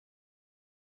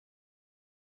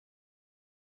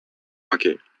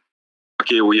Okay.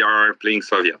 Okay, we are playing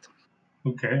Soviet.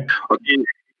 Okay. Okay.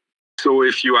 So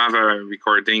if you have a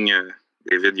recording,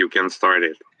 David, you can start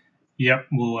it. Yep,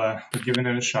 we're giving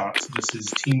it a shot. So this is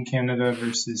Team Canada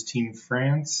versus Team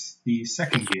France, the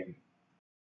second game.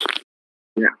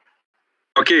 Yeah.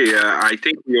 Okay, I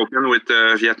think we open with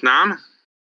Vietnam.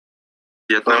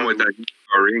 Vietnam with a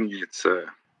scoring, it's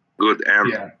good. And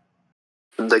Yeah.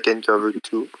 They can cover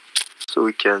too, so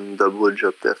we can double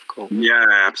drop DEFCON. Yeah,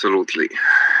 absolutely.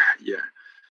 Yeah.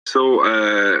 So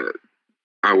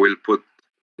I will put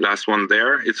last one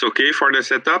there. It's okay for the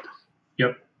setup?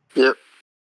 Yep. Yep.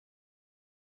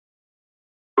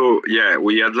 So yeah,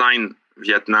 we headline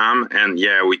Vietnam, and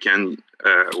yeah, we can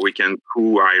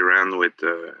coup Iran with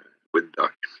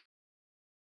Duck.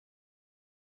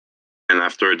 And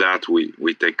after that,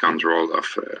 we take control of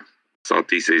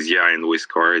Southeast Asia, and we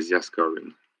score Asia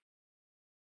scoring.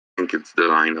 I think it's the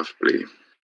line of play.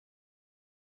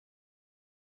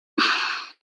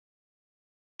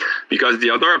 Because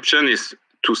the other option is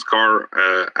to score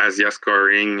Asia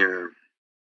scoring,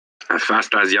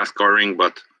 fast Asia scoring,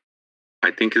 but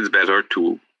I think it's better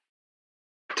to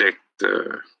protect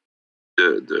the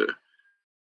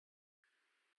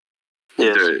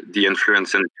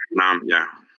influence in Vietnam. Yeah.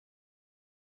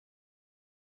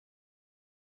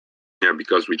 Yeah,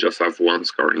 because we just have one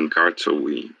scoring card, so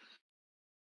we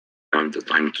have the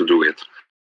time to do it.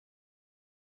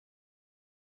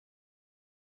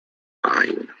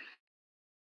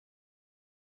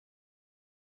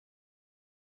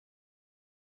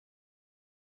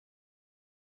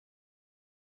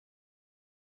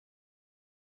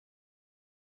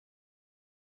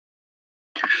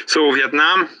 So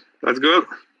Vietnam, that's good.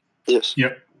 Yes.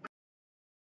 Yep.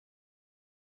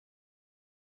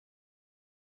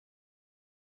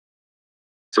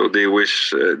 So they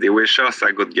wish us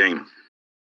a good game.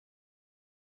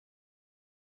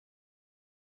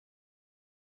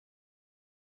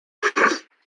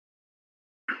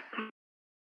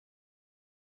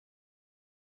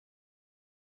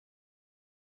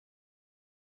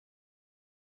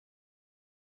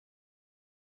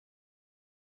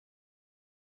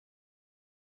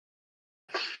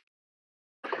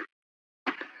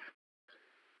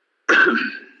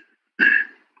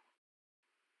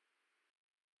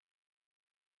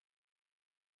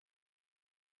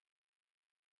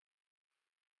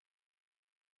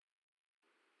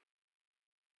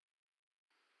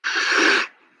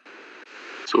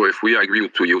 So if we agree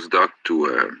to use Duck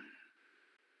to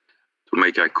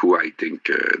make a coup, I think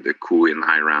the coup in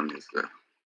Iran is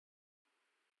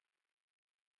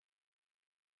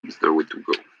the way to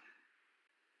go.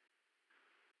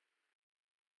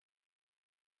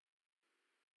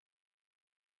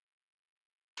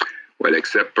 Well,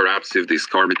 except perhaps if they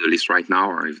score Middle East right now,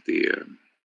 or if they...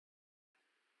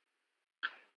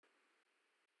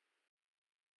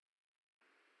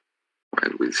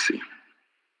 well, we'll see.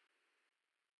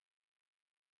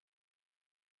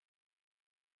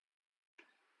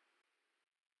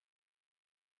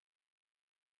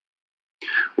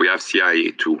 We have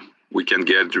CIA too. We can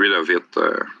get rid of it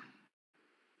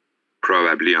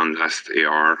probably on last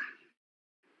AR.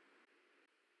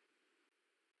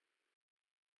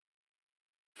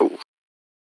 Oh.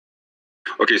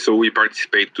 Okay, so we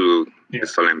participate to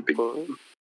this Olympic.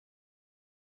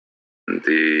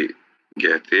 They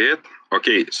get it.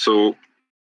 Okay, so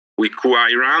we coup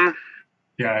Iran.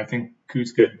 Yeah, I think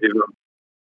coup's good. Yeah.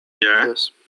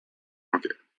 Yes. Okay.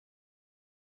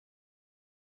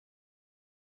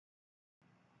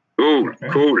 Oh, Okay.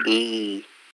 cool. E.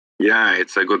 Yeah,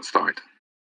 it's a good start.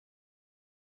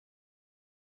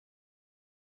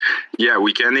 Yeah,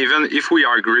 we can even, if we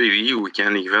are greedy, we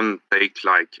can even take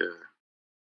like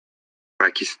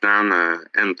Pakistan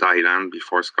and Thailand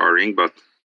before scoring, but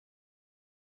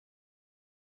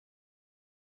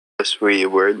Yes, we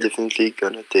were definitely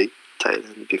gonna take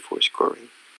Thailand before scoring.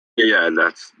 yeah,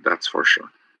 that's for sure.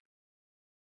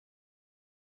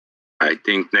 I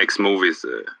think next move is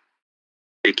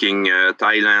taking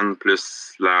Thailand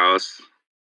plus Laos.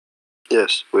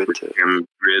 Yes, with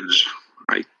Bridge,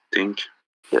 I think.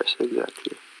 yes,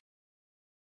 exactly.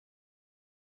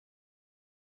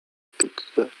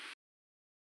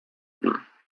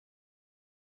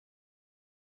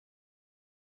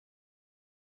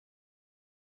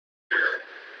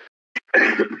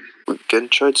 We can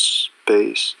try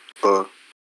space.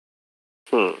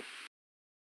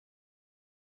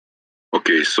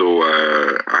 Okay, so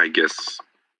I guess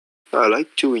I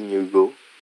like to in you go,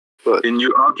 but in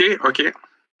you. Okay.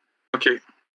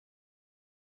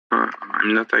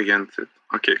 I'm not against it.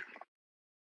 Okay.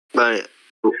 but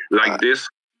like this.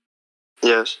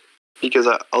 Yes, Because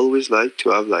I always like to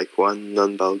have like one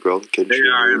non-battleground country.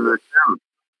 Yeah, I understand.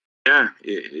 Yeah,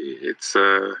 it's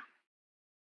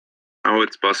how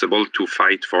it's possible to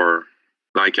fight for,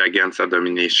 like, against a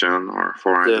domination or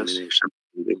for a domination.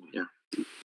 Yeah.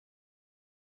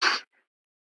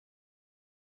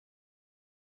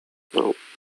 Oh.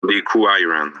 The coup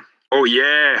Iran. Oh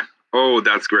yeah. Oh,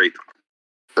 that's great.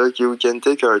 Okay, we can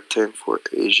take our turn for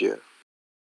Asia.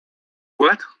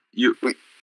 What? You?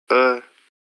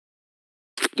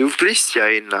 Do play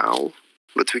CIA now,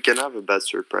 but we can have a bad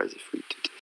surprise if we do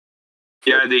that.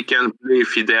 Yeah, they can play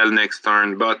Fidel next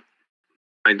turn, but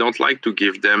I don't like to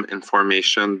give them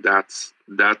information that's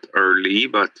that early.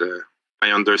 But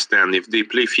I understand if they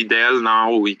play Fidel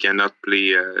now, we cannot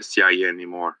play CIA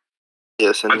anymore.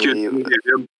 Yes, and what you think,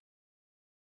 David?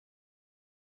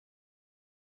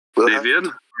 David?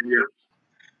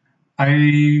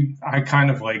 I kind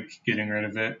of like getting rid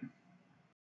of it.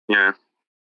 Yeah.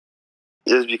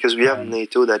 Yes, because we have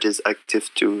NATO that is active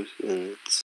too. And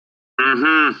it's...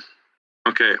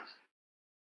 Okay.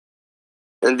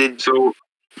 And so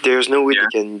there's no way they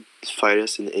can fight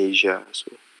us in Asia.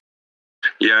 So.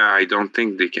 Yeah, I don't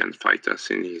think they can fight us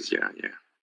in Asia. Yeah,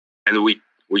 and we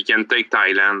can take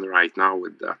Thailand right now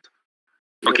with that.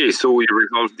 Okay, so we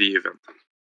resolve the event.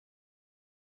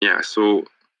 Yeah, so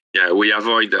yeah, we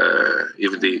avoid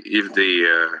if they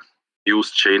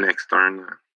use chain next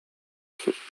turn.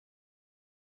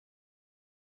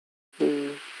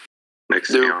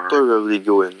 They'll probably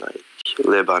go in like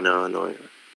Lebanon or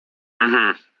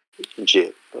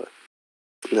Egypt, but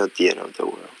not the end of the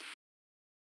world.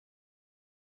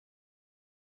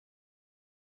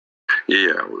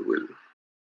 Yeah, we will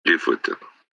live with it.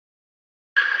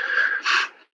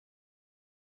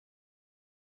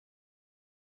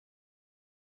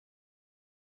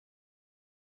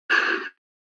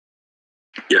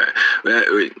 Yeah,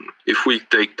 if we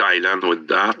take Thailand with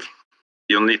that,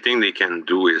 the only thing they can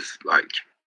do is like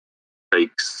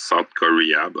take South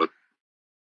Korea, but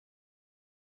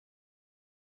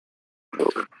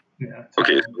yeah.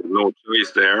 Okay, so no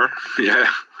choice there. Yeah,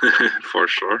 for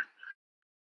sure.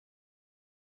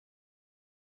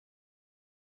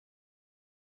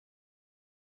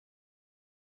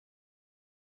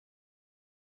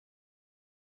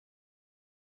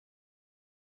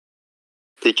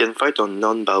 They can fight on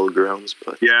non-battlegrounds,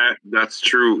 but... Yeah, that's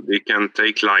true. They can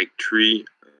take like 3...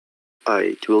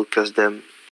 it will cost them...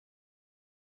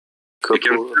 They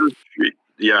can spend 3...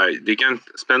 Yeah, they can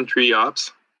spend 3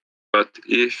 ops, but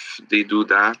if they do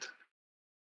that,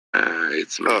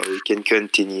 it's... we can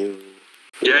continue.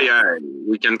 Yeah,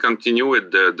 we can continue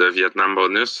with the Vietnam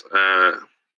bonus.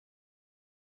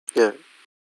 Yeah,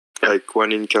 like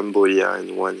one in Cambodia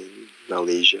and one in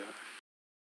Malaysia.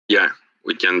 Yeah,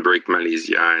 we can break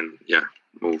Malaysia and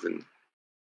move in.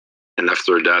 And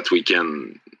after that, we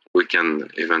can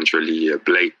eventually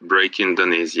break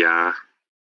Indonesia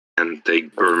and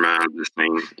take Burma. The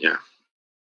same, yeah.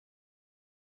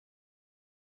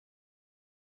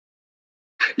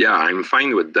 Yeah, I'm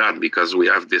fine with that because we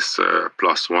have this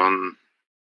 +1.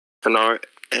 And our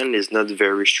end is not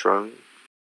very strong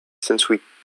since we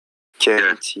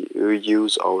can't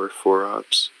use our 4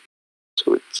 ops.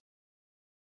 So it's...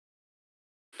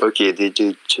 Okay, they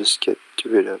did just get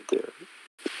rid of their...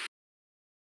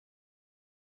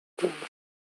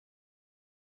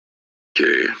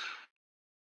 Okay.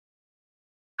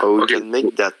 Oh, we can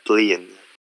make that play in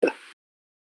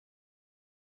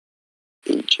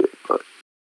Egypt, but...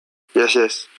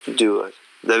 Yes, do it.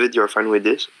 David, you're fine with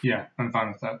this? Yeah, I'm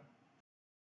fine with that.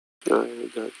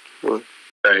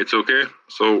 It's okay.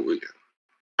 So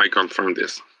I confirm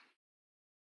this.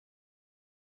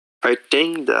 I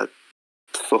think that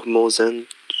Formosan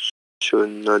should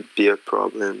not be a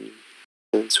problem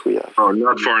since we have... Oh,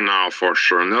 not for now, for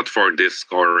sure. Not for this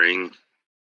scoring.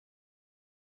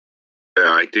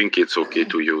 I think it's okay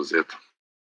to use it.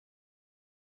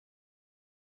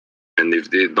 And if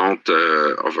they don't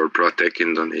overprotect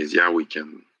Indonesia, we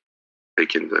can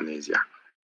take Indonesia.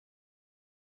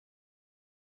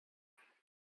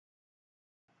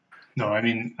 No, I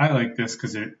mean, I like this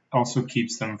because it also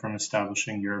keeps them from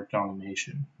establishing Europe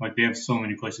domination. Like, they have so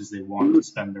many places they want to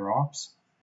spend their ops.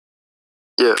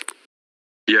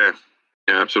 Yeah,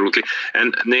 absolutely.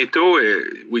 And NATO,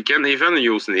 we can even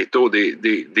use NATO. They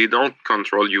don't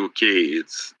control UK.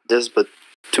 It's... Yes, but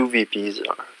 2 VPs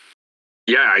are...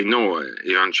 Yeah, I know.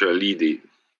 Eventually, they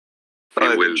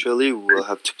eventually we'll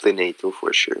have to play NATO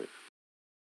for sure.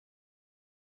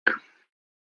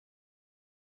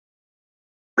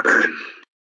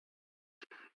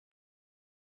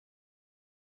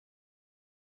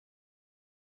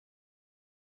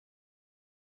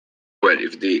 Well,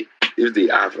 if they if they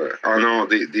have, oh no,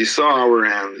 they saw our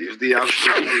hand. If they have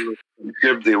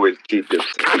ship, they will keep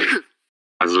it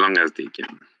as long as they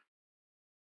can.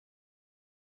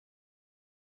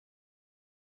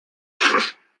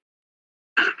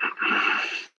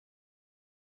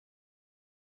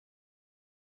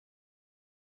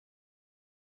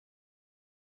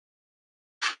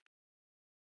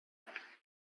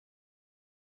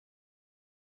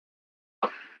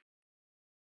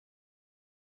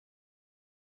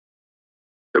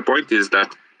 The point is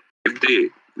that if they,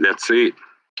 let's say,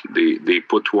 they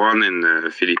put one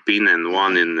in Philippines and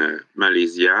one in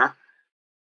Malaysia,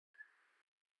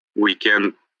 we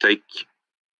can take,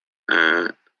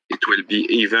 it will be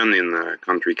even in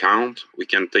country count. We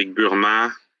can take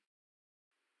Burma.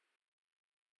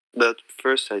 But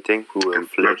first, I think we will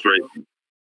flip. Right.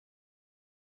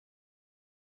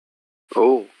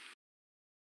 Oh.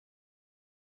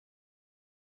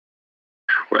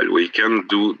 Well, we can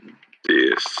do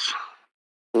this.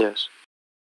 Yes.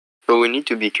 But we need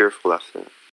to be careful after.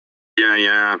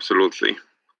 Yeah, absolutely.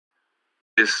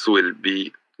 This will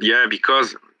be,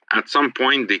 because at some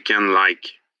point they can,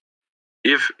 like,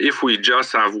 if we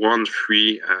just have one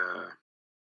free,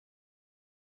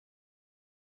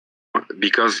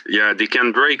 because they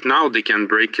can break North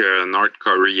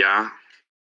Korea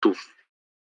to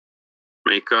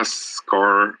make us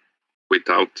score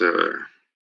without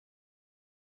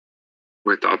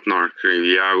North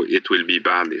Korea. It will be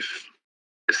bad if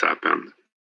this happened.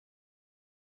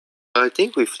 I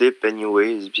think we flip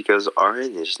anyways because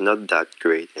RN is not that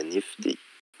great, and if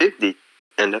they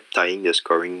end up tying the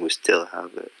scoring, we still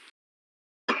have a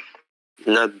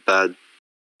not bad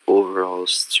overall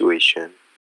situation.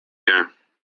 Yeah.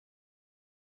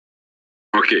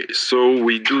 Okay, so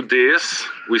we do this.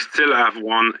 We still have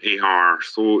one AR.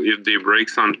 So if they break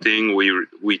something,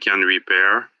 we can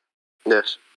repair.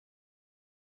 Yes.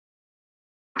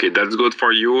 Okay, that's good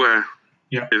for you,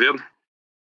 David?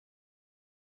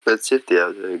 Let's see if they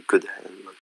have a good hand.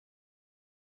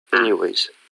 Anyways.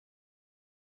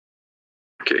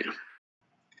 Okay.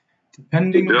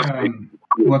 Depending on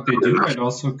what they do, I'd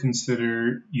also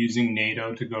consider using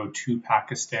NATO to go 2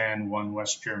 Pakistan, 1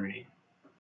 West Germany.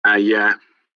 Yeah.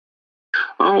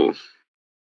 Oh,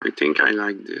 I think I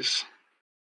like this.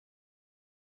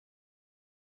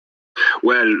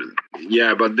 Well,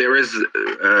 yeah, but there is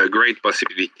a great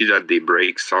possibility that they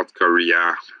break South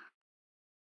Korea.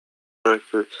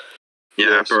 Okay. Yeah,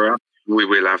 Yes. perhaps we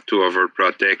will have to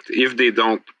overprotect. If they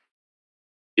don't,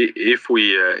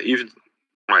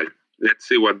 well, let's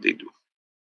see what they do.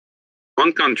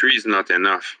 One country is not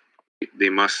enough. They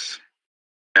must,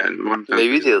 and one country.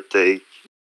 Maybe they'll take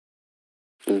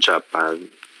Japan.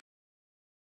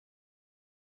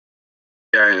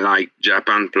 Yeah, like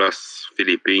Japan plus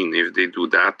Philippines. If they do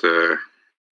that,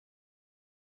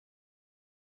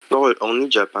 No, only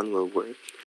Japan will work.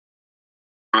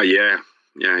 oh yeah,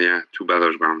 2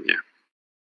 battleground. Yeah.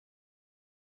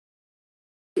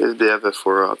 If they have a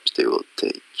 4-ups, they will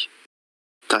take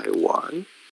Taiwan.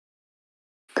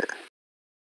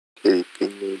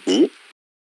 Philippines maybe.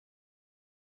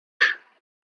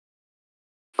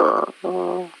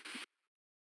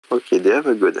 Okay, they have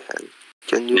a good hand.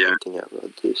 Can do anything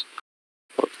about this.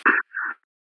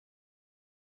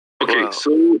 Okay,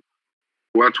 so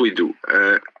what we do?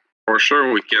 For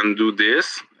sure, we can do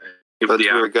this. But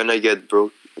we're gonna get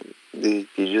broke. They're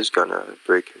just gonna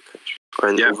break a country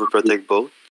and overprotect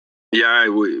both. Yeah,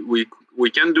 we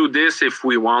can do this if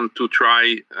we want to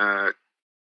try to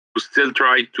still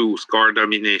try to score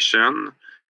domination.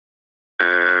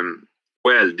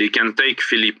 Well, they can take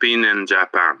Philippines and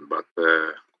Japan, but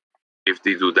if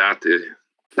they do that,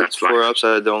 that's 4-ups.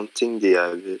 I don't think they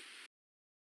have it.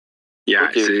 Yeah,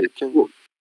 okay,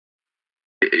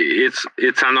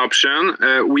 it's an option.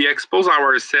 We expose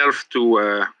ourselves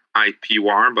to IP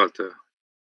war, but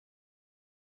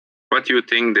what do you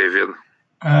think, David?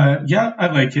 Yeah, I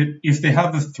like it. If they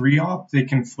have a 3-op, they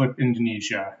can flip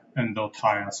Indonesia, and they'll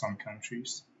tie us on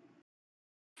countries.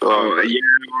 Our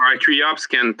 3-ops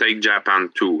can take Japan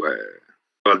too,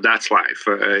 but that's life.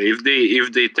 If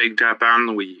they take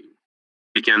Japan, we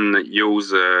can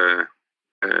use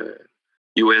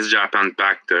US-Japan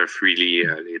pact freely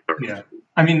later. Yeah,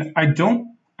 I mean, I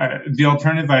don't. The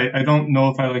alternative, I don't know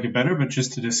if I like it better, but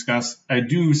just to discuss, I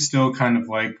do still kind of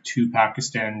like 2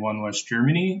 Pakistan, 1 West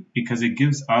Germany, because it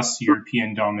gives us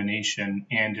European domination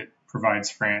and it provides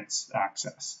France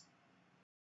access.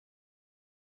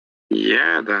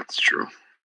 Yeah, that's true.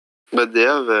 But they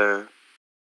have a...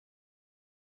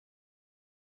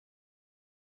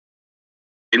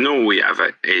 we have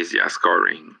Asia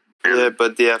scoring. Yeah,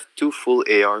 but they have 2 full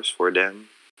ARs for them,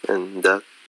 and that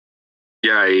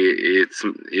Yeah,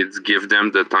 it's give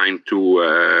them the time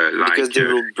to because they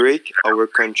will break our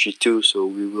country too, so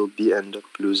we will be end up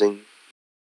losing.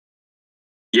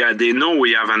 Yeah, they know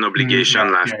we have an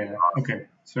obligation last. Yeah. Okay,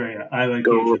 sorry. Yeah, I like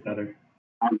Asia better.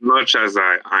 As much as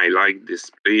I like this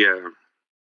play,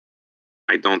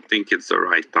 I don't think it's the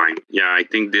right time. Yeah, I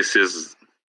think this is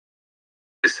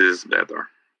better.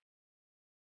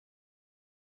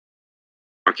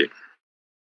 Okay.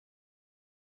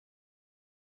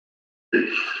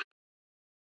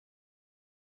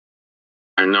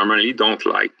 I normally don't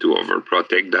like to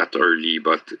overprotect that early,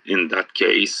 but in that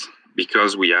case,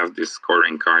 because we have this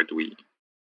scoring card,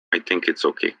 I think it's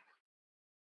okay.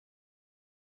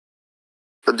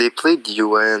 But they played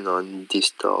UN on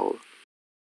Distal.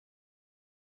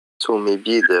 So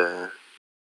maybe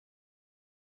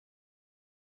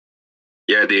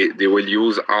Yeah, they will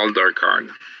use all their card.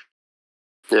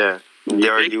 Yeah, they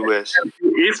are US.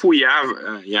 If we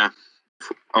have,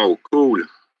 Oh, cool.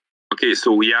 Okay,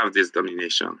 so we have this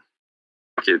domination.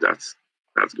 Okay, that's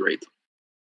great.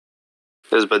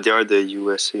 Yes, but they are the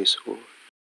USA, so.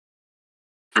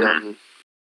 Mm-hmm.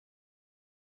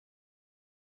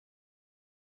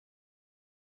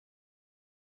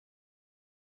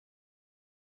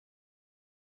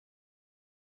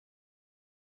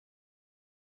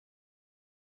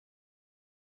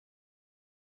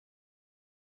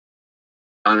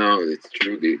 Oh no, it's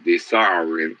true. They saw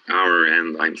our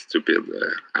end. I'm stupid.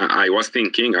 I was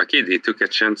thinking, okay, they took a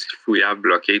chance. If we have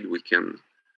blockade, we can.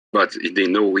 But they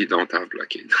know we don't have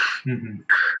blockade. Mm-hmm.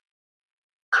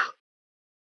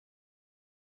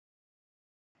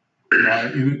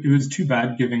 Yeah, it was too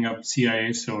bad giving up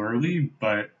CIA so early,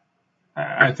 but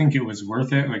I think it was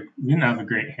worth it. Like, we didn't have a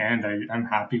great hand. I'm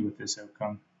happy with this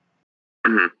outcome.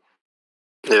 Mm-hmm.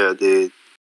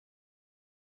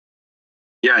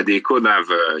 Yeah, they could have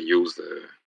used.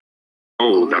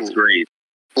 Ooh. That's great.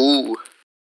 Ooh.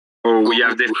 Oh, we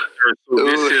have this. So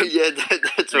this is, yeah,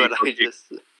 that's what I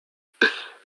just.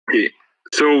 Okay.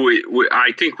 So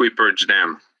I think we purged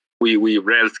them. We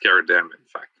red scared them. In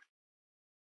fact,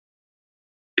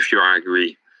 if you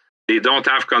agree, they don't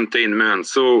have containment.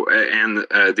 So and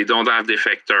they don't have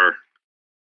defector.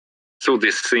 So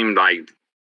this seemed like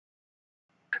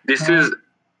this is.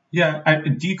 Yeah,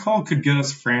 decall could get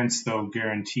us France though,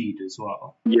 guaranteed as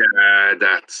well. Yeah,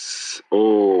 that's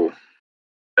tempting.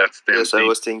 Yes, I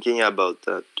was thinking about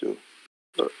that too.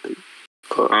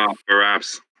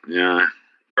 Perhaps, yeah,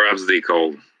 perhaps they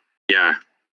call. Yeah,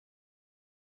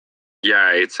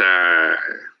 it's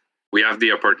we have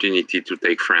the opportunity to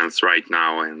take France right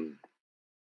now, and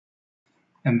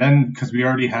then because we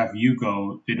already have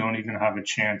Hugo, they don't even have a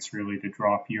chance really to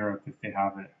drop Europe if they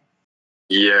have it.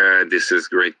 Yeah, this is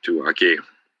great too. Okay,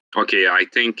 I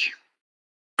think.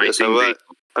 Yes, I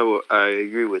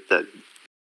agree with that.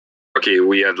 Okay,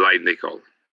 we had light they call.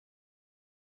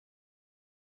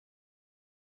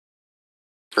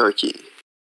 Okay.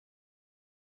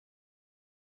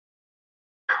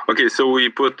 Okay, so we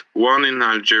put one in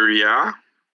Algeria,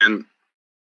 and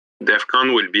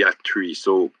DEFCON will be at 3.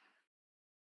 So.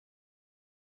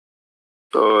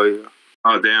 Oh yeah.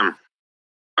 Oh damn.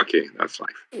 Okay, that's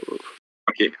life.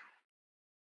 Okay.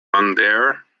 On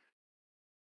there,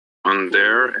 and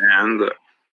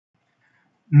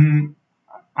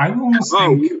I almost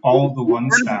think all the one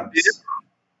stabs.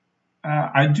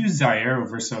 I'd do Zaire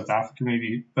over South Africa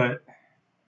maybe, but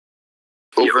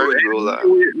over Angola.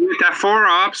 With a 4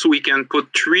 ops, we can put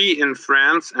 3 in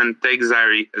France and take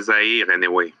Zaire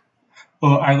anyway.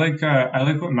 Well, I like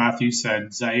what Matthew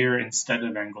said, Zaire instead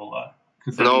of Angola.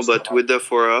 No, but with the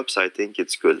 4 ups, I think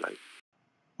it's good. Like.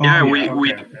 We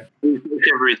take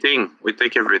everything. We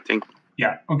take everything.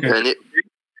 Yeah. Okay.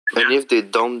 And if they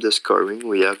dump the scoring,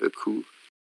 we have a coup.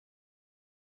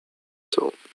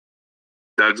 So.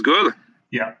 That's good.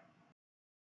 Yeah.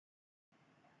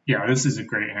 Yeah, this is a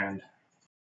great hand.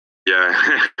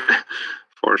 Yeah,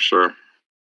 for sure.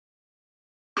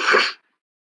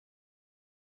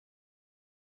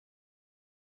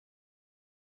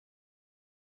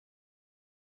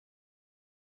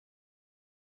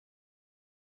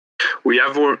 We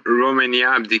have Romania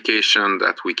abdication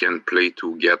that we can play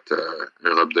to get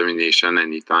Europe domination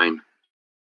anytime.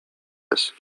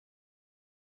 Yes.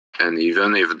 And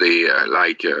even if they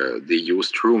they use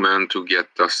Truman to get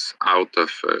us out of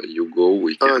Hugo,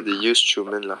 we can. Oh, they used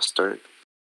Truman last turn.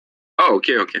 Oh,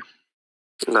 okay.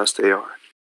 Last AR.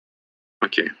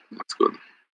 Okay, that's good.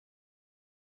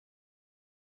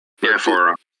 Yeah,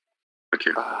 for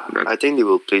okay. I think they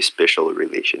will play special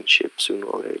relationship sooner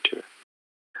or later.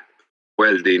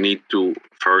 Well, they need to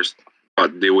first,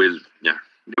 but they will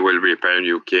repair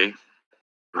UK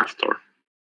after.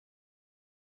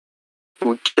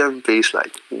 We can place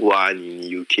like one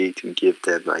in UK to give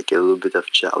them like a little bit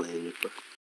of challenge. But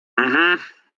Mm-hmm.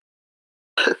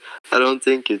 I don't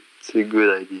think it's a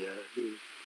good idea.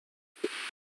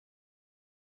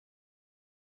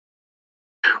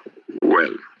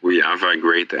 Well, we have a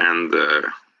great and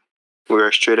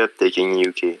We're straight up taking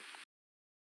UK.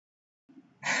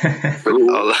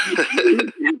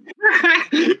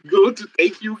 go to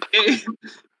take UK.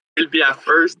 Will be at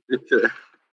first.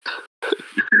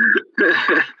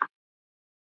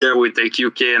 Yeah, we take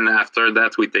UK, and after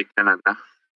that we take Canada.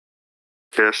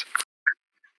 Yes.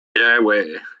 Yeah,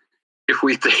 well, if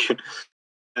we take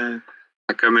a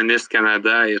communist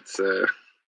Canada, it's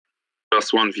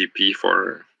plus 1 VP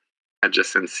for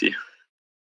adjacency.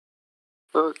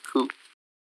 Oh, cool.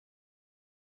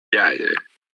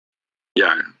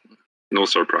 Yeah, no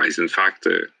surprise. In fact,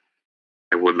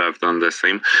 I would have done the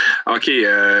same. Okay,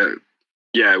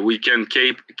 yeah, we can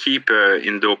keep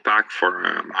Indo-Pac for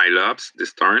ILOPS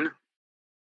this turn.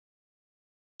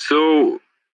 So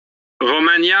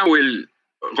Romania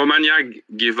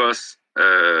give us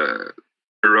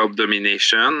Europe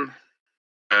domination.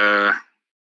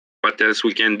 What else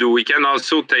we can do? We can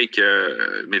also take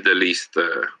Middle East.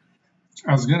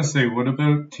 I was gonna say, what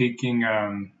about taking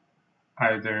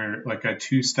either like a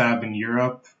 2-stab in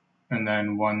Europe and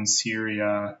then 1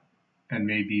 Syria and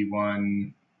maybe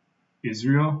 1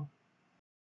 Israel?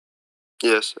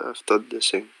 Yes, I've thought the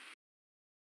same.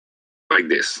 Like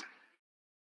this.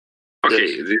 Okay,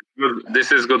 Yes.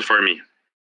 this is good for me.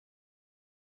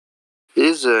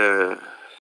 Is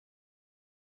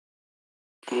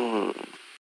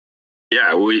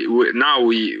Yeah, we now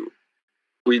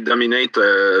we dominate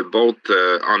both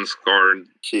unscored.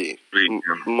 okay.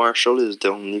 Marshall is the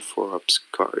only 4-ups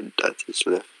card that is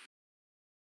left.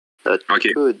 That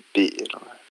could be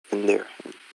in there.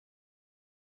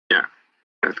 Yeah,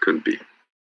 that could be.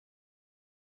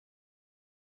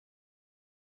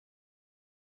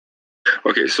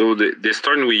 Okay, so this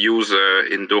turn we use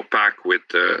Indo-Pac with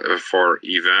for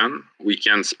even. We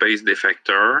can space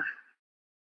defector.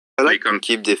 I like to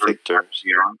keep defectors.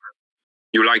 Yeah.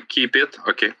 You like keep it?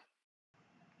 Okay.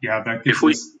 Yeah, that gives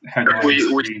us headlines.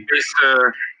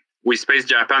 We space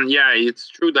Japan. Yeah, it's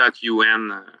true that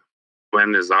UN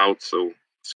is out, so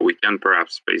we can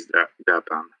perhaps space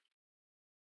Japan.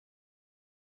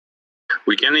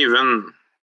 We can even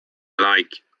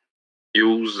like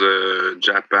use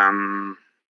Japan.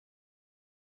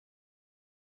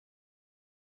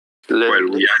 Well,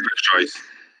 we have a choice.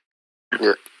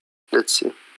 Yeah, let's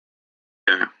see.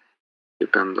 Yeah,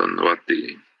 depends on what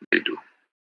they do.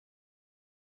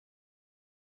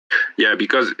 Yeah,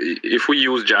 because if we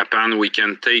use Japan, we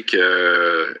can take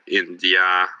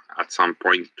India at some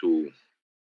point to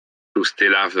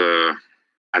still have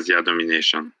Asia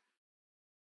domination.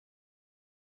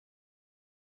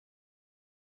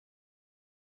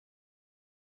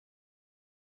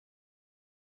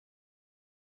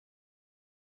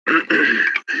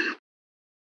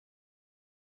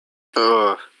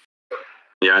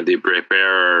 Yeah, they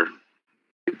prepare.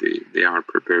 They are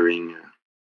preparing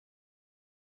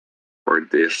for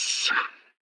this.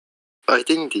 I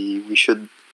think we should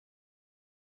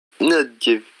not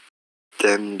give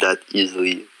them that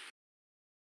easily.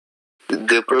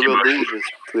 They'll probably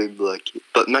just play blocky,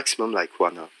 but maximum like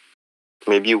 1 up.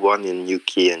 Maybe 1 in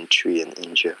UK and 3 in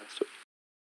India. So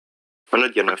we're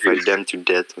not gonna fight them to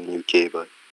death on UK, but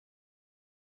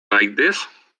like this.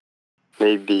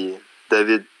 Maybe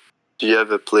David, do you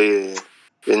have a play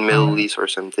in Middle East or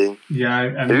something? Yeah,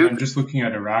 I'm just looking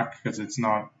at Iraq because it's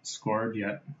not scored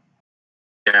yet.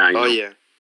 Yeah. Yeah.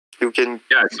 You can.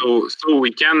 Yeah, so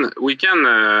we can take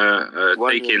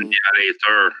India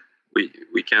later.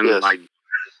 We can like.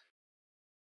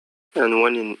 And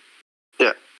 1 in.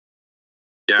 Yeah.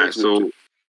 Yeah. So.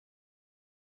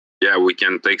 Yeah, we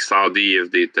can take Saudi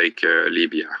if they take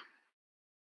Libya.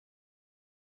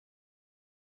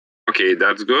 Okay,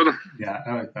 that's good. Yeah,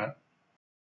 I like that.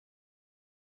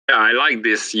 Yeah, I like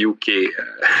this UK,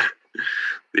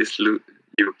 this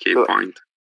UK point.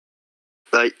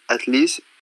 Like, at least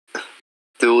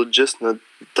they will just not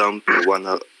dump 1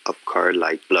 up card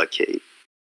like blockade.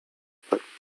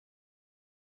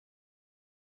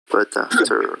 But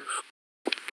after.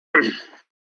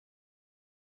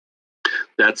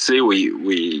 Let's say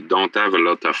we don't have a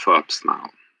lot of ups now.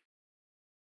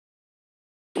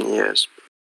 Yes.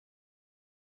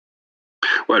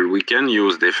 Well, we can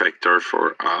use defector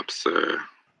for ups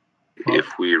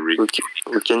if we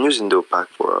can use Indo-Pac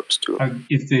for ups too.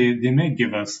 If they may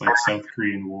give us like South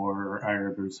Korean War or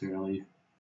Arab Israeli.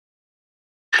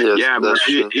 Yes, yeah, but that's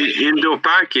true. in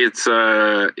DOPAC,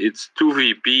 it's 2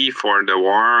 VP for the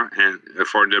war and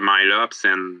for the MILOPS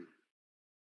and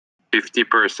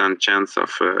 50% chance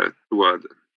of 2 other.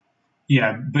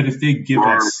 Yeah, but if they give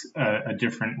War. us a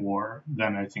different war,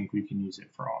 then I think we can use it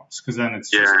for ops, because then it's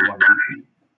just Yeah. one VP.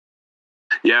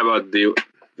 Yeah, but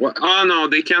oh no,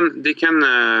 they can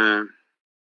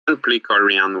play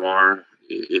Korean War.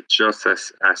 It's just a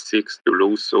 6 to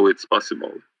lose, so it's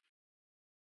possible.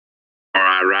 Or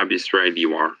Arab-Israeli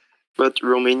War. But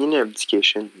Romanian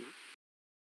abdication,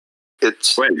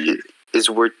 it's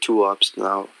worth 2 ops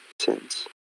now since.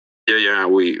 Yeah.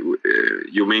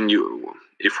 You mean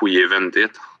if we event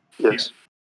it? Yes.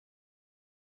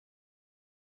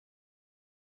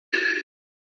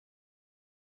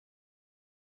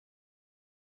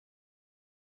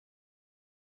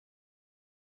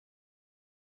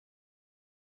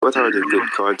 What are the good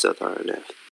cards that are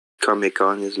left? Comic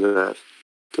Con is left.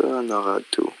 Norad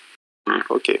too.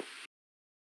 Okay.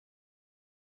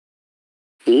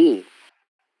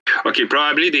 Okay,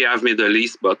 probably they have Middle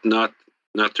East, but not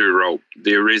Europe.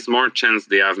 There is more chance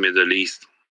they have Middle East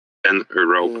than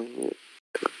Europe.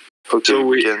 Okay, So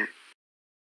we can.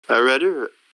 I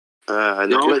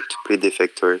don't like to play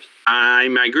defectors. I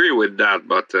agree with that,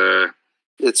 but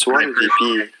it's 1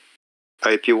 VP.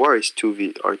 IP War is 2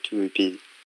 VP.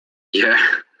 Yeah.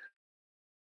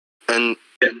 And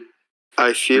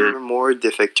I fear more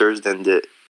defectors than the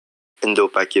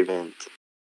Indo-Pac event.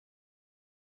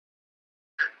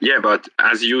 Yeah, but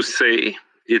as you say,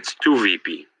 it's 2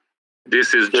 VP.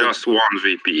 This is just 1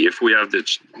 VP. If we have the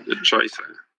choice,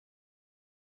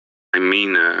 I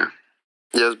mean.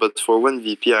 Yes, but for 1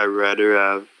 VP, I'd rather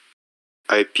have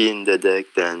IP in the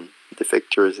deck than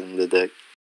defectors in the deck.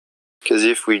 Because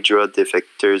if we draw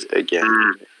defectors again.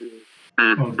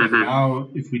 Well, but now,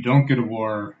 if we don't get a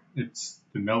war, it's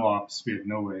the mill ops. We have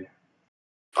no way.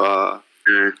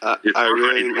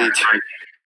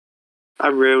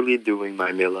 I'm rarely doing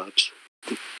my mill ops.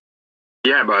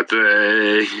 Yeah, but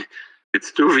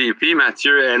it's 2 VP,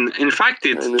 Mathieu, and in fact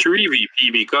it's 3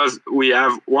 VP because we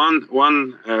have 50%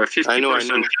 chance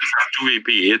of 2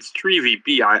 VP. It's 3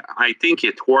 VP. I think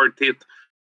it's worth it.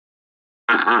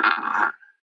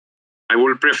 I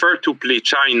would prefer to play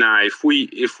China if we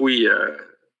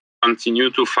continue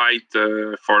to fight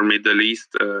for Middle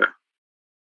East.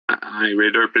 I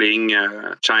rather playing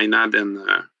China than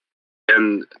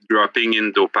dropping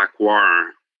in DOPAC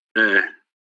War.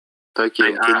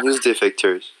 Okay, can use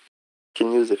defectors.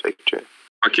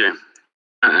 Okay.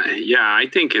 Yeah, I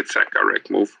think it's a correct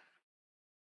move.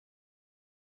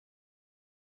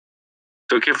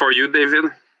 It's okay for you,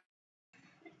 David?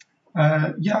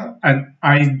 Yeah,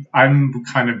 I'm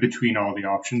kind of between all the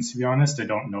options, to be honest. I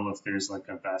don't know if there's like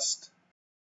a best.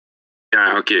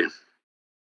 Yeah, okay.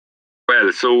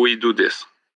 Well, so we do this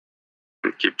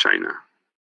and keep China.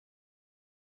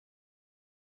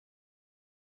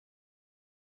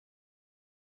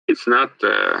 It's not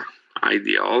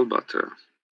ideal, but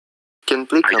can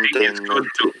play containment.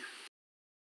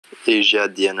 Asia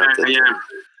at the end of the turn.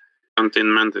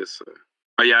 Containment is.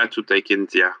 Oh yeah, to take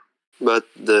India. But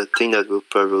the thing that will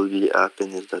probably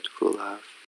happen is that we'll have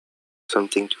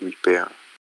something to repair.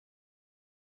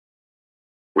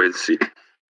 We'll see.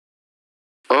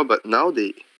 Oh, but now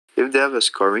if they have a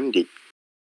scoring,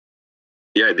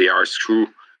 yeah, they are screwed.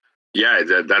 Yeah,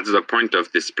 that's the point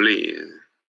of this play.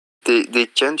 They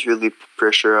can't really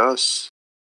pressure us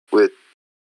with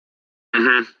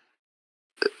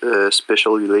a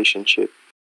special relationship.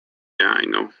 Yeah, I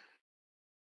know.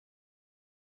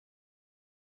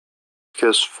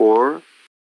 Because 4,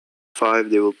 5,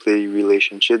 they will play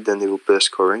relationship, then they will play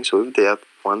scoring. So if they have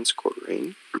 1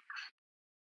 scoring.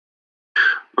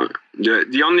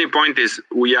 The only point is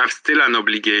we have still an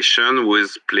obligation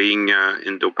with playing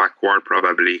in the DOPAC War,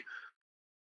 probably.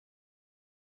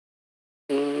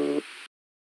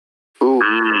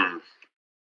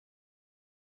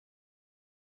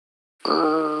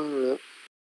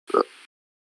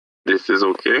 This is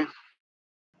okay?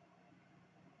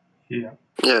 Yeah.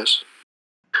 Yes.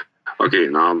 Okay,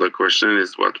 now the question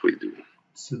is what we do.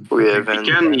 So we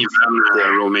can even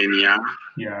Romania.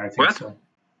 Yeah, I think so.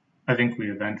 I think we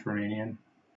event Romanian.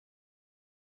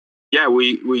 Yeah,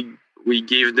 we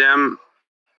give them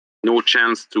no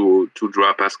chance to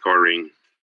drop a scoring.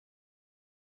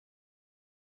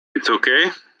 It's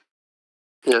okay?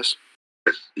 Yes.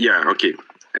 Yeah, okay.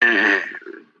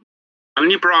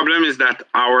 Only problem is that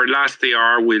our last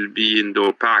AR will be in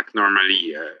DOPAC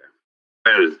normally.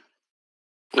 Well,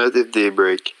 not if they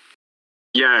break.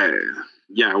 Yeah,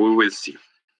 we will see.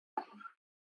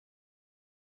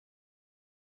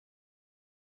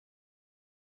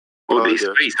 Oh, they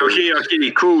space.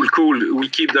 Okay, cool. We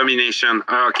keep domination.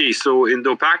 Okay, so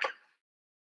Indo-Pac?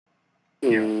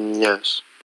 Yes.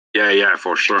 Yeah,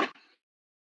 for sure.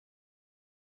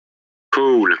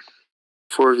 Cool.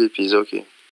 4 VPs, okay.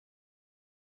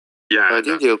 Yeah. I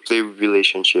think they'll play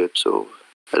relationship, so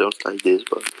I don't like this,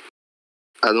 but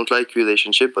I don't like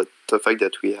relationship, but the fact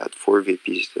that we had 4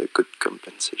 VPs is a good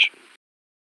compensation.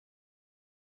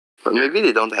 But maybe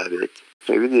they don't have it.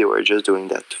 Maybe they were just doing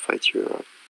that to fight Europe.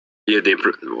 Yeah, they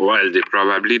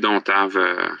probably don't have.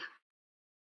 I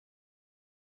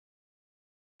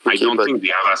don't think they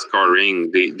have a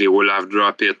scoring. They will have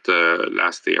dropped it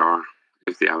last AR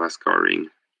if they have a scoring.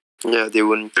 Yeah, they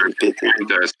wouldn't repeat it.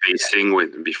 The spacing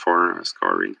before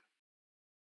scoring.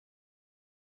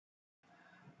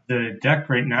 The deck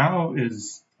right now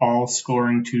is all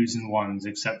scoring 2s and 1s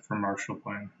except for Marshall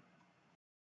Plan.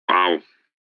 Wow.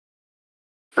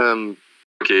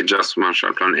 Okay, just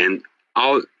Marshall Plan and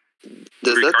all.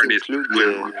 Does that include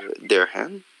their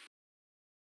hand?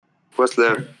 What's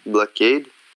left? Blockade?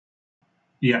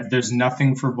 Yeah, there's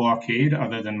nothing for blockade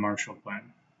other than Marshall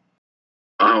Plan.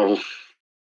 Oh,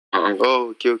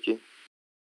 okay.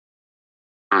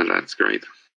 Oh, that's great.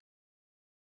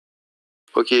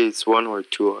 Okay, it's 1 or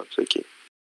 2 ups, okay.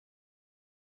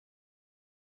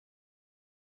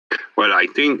 Well,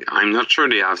 I'm not sure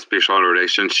they have special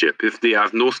relationship. If they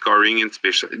have no scoring in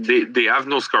special, they have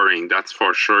no scoring. That's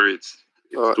for sure. It's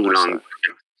too long.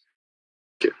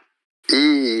 Okay.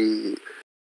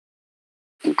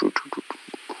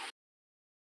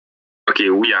 Okay,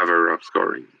 we have a rough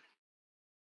scoring.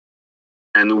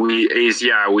 And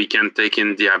Asia, we can take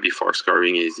India before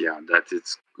scoring Asia. That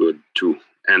is good too.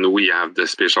 And we have the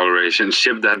special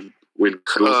relationship that with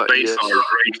space or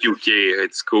break UK.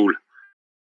 It's cool.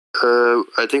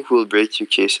 I think we'll break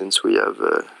UK since we have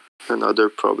another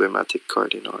problematic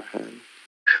card in our hand.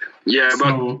 Yeah,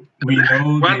 so we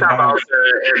know what about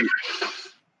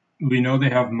we know they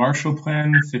have Marshall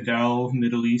Plan, Fidel,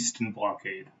 Middle East, and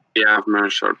Blockade. They have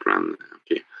Marshall Plan.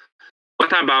 Okay.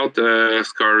 What about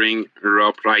scoring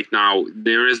Europe right now?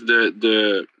 There is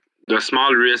the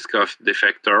small risk of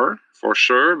defector for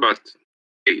sure, but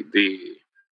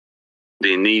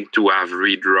they need to have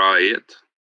redraw it.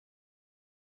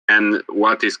 And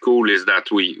what is cool is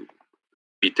that we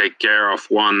take care of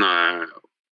one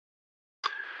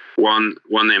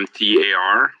empty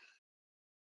AR,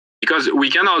 because we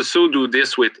can also do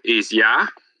this with Asia.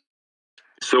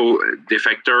 So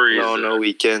defector is no,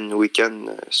 we can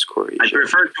score Asia. I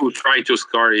prefer to try to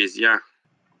score Asia.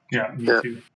 Yeah, me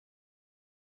too.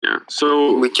 Yeah,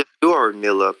 so we can do our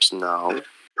mill ups now,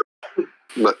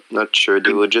 but not sure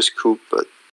they will just coup. But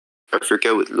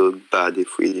Africa would look bad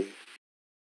if we.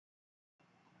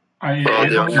 I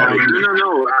don't know.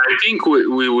 No. I think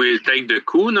we will take the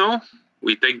coup. No,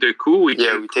 we take the coup. We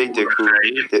take the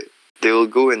coup. They will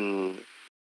go in.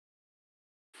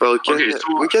 Well,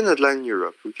 we can headline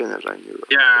Europe.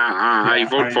 Yeah, I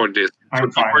vote for this.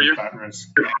 I'm fine with that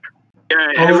risk.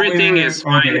 Yeah, everything is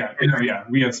fine. Okay,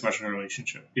 we have special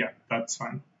relationship. Yeah, that's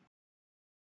fine.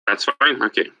 That's fine.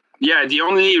 Okay. Yeah, the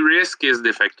only risk is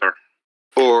defector.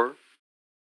 Or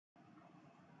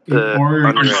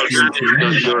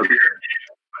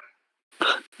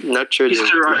not sure.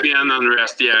 East European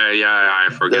unrest. Yeah, I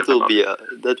forget.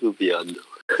 That will be odd.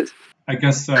 I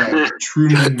guess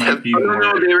Truman might be.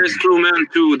 No, there is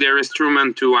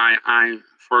Truman too. I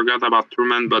forgot about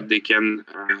Truman, but they can.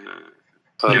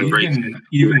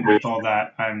 Even with all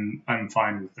that, I'm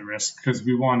fine with the risk because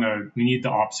we need the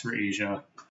ops for Asia.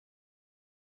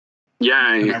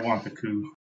 Yeah, and I want the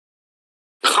coup.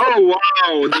 Oh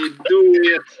wow, they do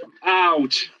it!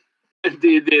 Ouch,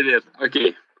 they did it.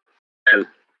 Okay, well,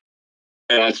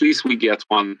 at least we get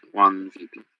one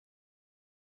VP.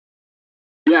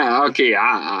 Yeah, okay,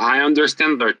 I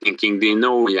understand their thinking. They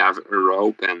know we have a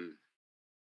rope, and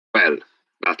well,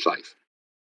 that's life.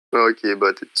 Okay,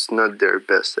 but it's not their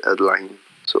best headline.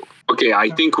 So okay, I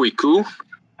think we coup.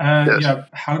 Yes. Yeah.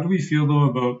 How do we feel though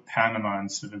about Panama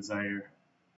instead of Zaire?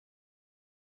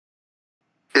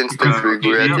 Instant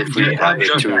regret if we have a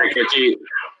 2.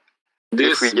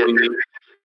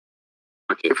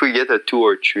 Okay, if we get a 2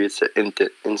 or 3, it's an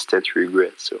instant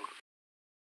regret. So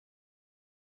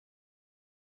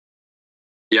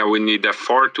yeah, we need a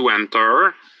 4 to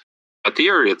enter. But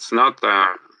here it's not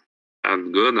that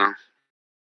good. Huh?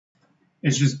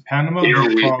 It's just Panama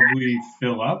will probably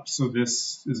fill up, so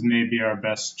this is maybe our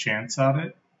best chance at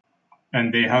it.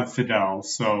 And they have Fidel,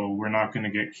 so we're not going to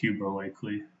get Cuba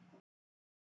likely.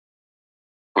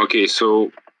 Okay,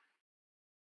 so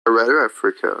rather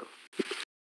Africa.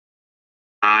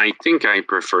 I think I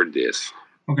prefer this.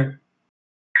 Okay.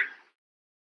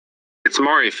 It's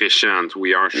more efficient.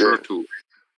 We are sure to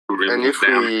remove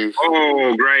them.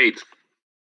 Oh, great.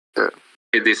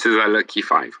 Okay, this is a lucky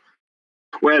 5.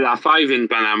 Well, a 5 in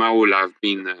Panama would have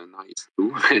been nice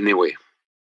too. Anyway.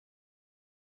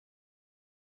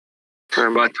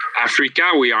 But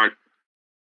Africa, we are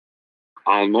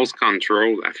almost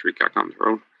controlled. Africa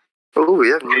control. Oh, we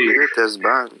have nuclear test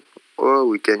ban. Oh,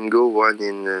 we can go 1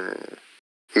 in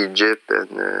Egypt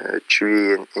and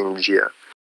 3 in India.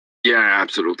 Yeah,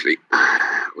 absolutely.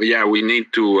 Yeah, we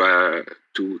need to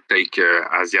take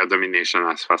Asia domination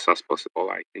as fast as possible,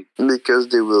 I think. Because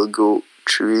they will go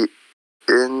 3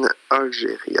 in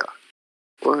Algeria.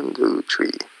 1, 2,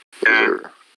 3. Yeah.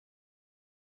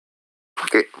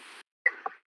 Okay.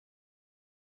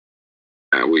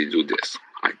 We do this.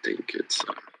 I think it's...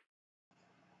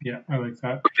 Yeah, I like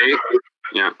that. Okay.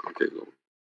 Yeah, okay, go.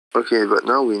 Okay, but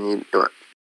now we need what?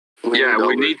 We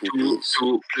need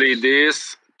to play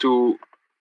this,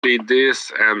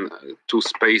 and to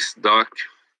space dock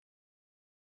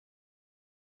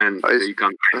and play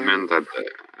containment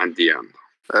at the end.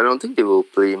 I don't think they will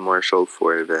play Marshall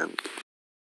for event.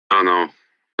 No,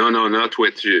 not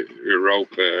with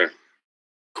Europe.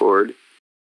 Cord.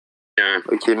 Yeah.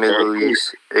 Okay, Middle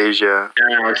East, Asia.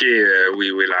 Yeah, okay,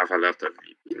 we will have a lot of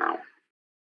VP now.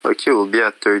 Okay, we'll be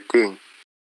at 13.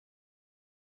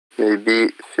 Maybe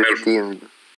 15.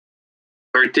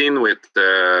 13 with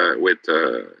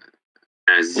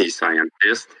Nazi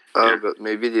scientist. But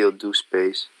maybe they'll do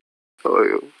space.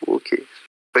 Oh, okay.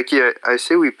 Okay, I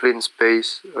say we play in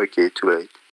space. Okay, too late.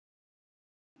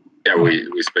 Yeah, we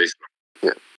space.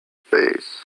 Yeah,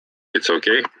 space. It's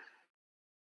okay.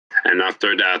 And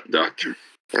after that, dock.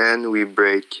 And we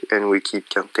break and we keep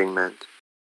containment.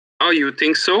 Oh, you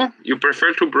think so? You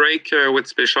prefer to break with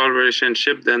special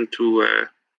relationship than to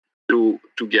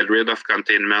get rid of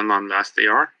containment on last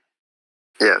AR?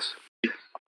 Yes.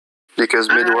 Because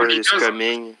Midway is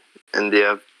coming and they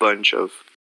have bunch of...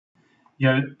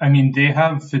 Yeah, I mean, they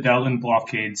have Fidel in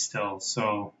blockade still,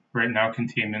 so right now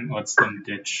containment lets them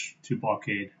ditch to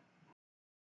blockade.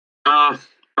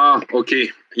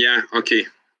 Okay. Yeah, okay.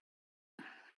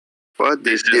 What?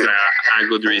 This is a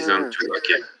good reason to...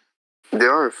 Okay. They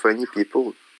are funny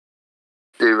people.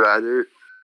 They rather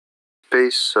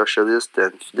space socialist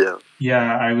than Fidel.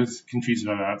 Yeah, I was confused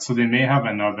about that. So they may have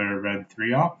another red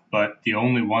 3-op, but the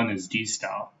only one is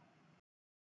D-style.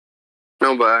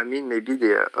 No, but I mean, maybe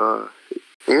they are...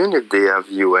 even if they have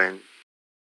UN,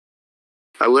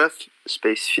 I would have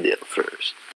space Fidel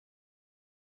first.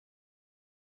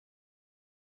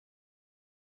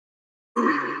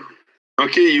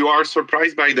 Okay, you are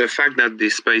surprised by the fact that the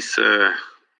space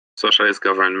socialist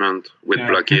government with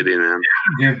blockade in hand.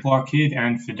 They have blockade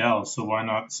and Fidel, so why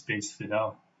not space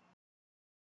Fidel?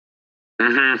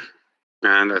 Yeah,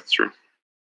 that's true.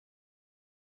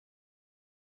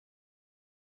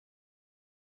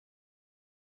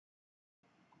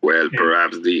 Well,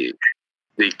 perhaps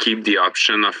they keep the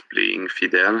option of playing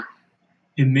Fidel.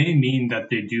 It may mean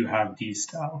that they do have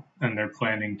D-style, and they're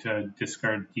planning to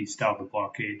discard D-style to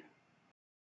blockade.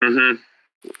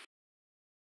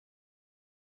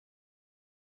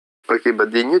 Okay,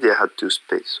 but they knew they had 2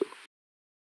 space, so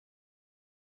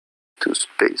 2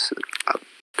 space up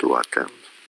to attempt.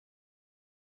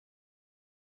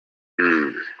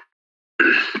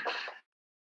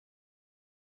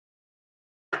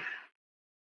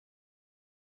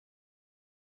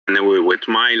 Anyway, with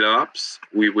Milops,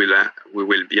 we will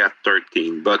be at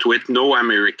 13, but with no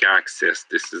America access,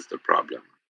 this is the problem.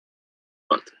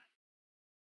 But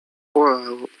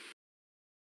well,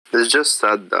 it's just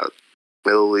sad that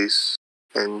Middle East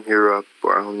and Europe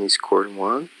are only scored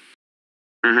 1.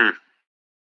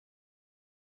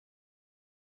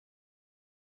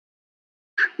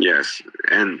 Yes,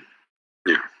 and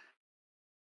yeah.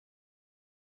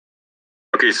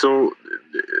 Okay, so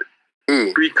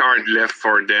 3 cards left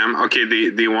for them. Okay,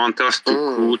 they want us to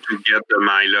coup to get the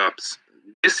Milops.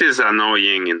 This is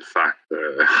annoying, in fact,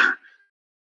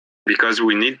 because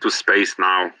we need to space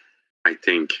now, I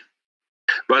think.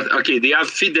 But okay, they have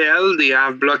Fidel, they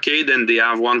have blockade, and they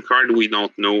have 1 card we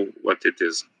don't know what it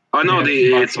is. Oh no,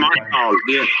 it's Marshall.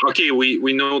 Okay,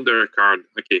 we know their card.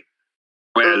 Okay,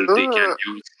 well they can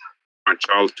use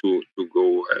Marshall to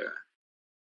go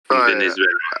in Venezuela.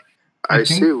 I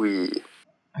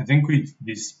think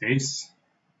we space.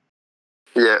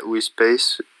 Yeah, we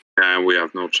space. We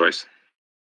have no choice.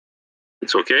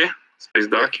 It's okay. Space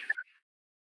dock.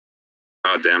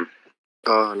 Oh damn.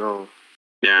 Oh no.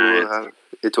 Yeah.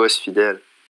 It was Fidel.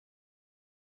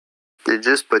 They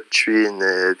just put 3 in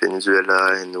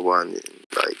Venezuela and 1 in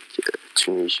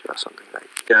Tunisia or something like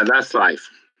that. Yeah, that's life.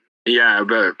 Yeah,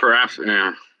 but perhaps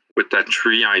with that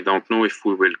 3, I don't know if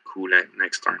we will coup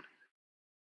next turn.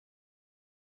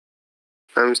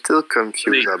 I'm still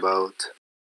confused about.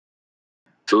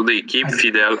 So they keep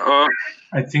Fidel up.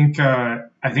 I think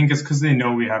it's because they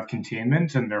know we have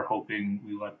containment and they're hoping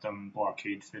we let them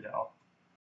blockade Fidel.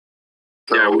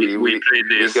 So Yeah, we play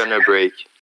this. We're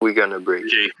gonna break.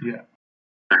 Okay. Yeah.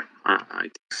 I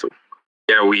think so.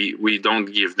 Yeah, we don't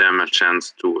give them a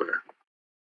chance to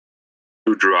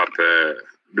drop a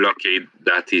blockade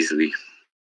that easily.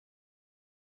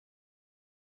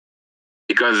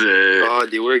 Because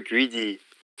they were greedy.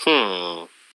 So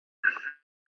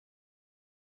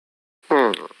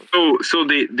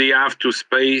they have to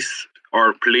space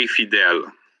or play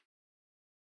Fidel.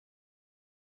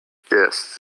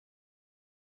 Yes.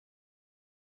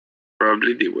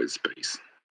 Probably they will space.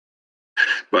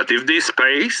 But if they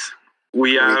space,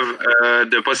 we have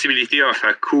the possibility of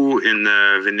a coup in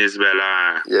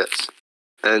Venezuela. Yes.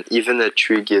 And even a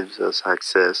 3 gives us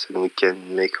access and we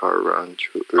can make our run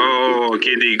through. Oh,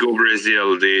 okay, they go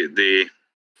Brazil. They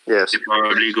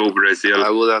probably go Brazil. I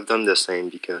would have done the same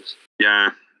because...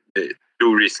 Yeah,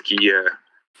 too risky.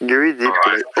 Greedy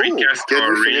play. Can we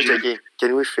finish the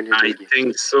game? I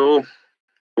think so.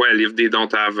 Well, if they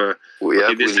don't have...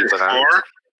 this is 4,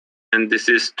 and this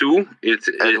is 2.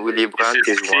 Willy Brandt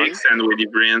is 6, 1. And Willy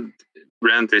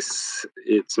Brandt is...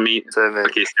 It's me. 7.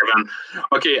 Okay, 7.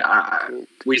 Okay,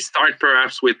 we start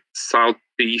perhaps with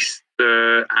Southeast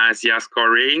Asia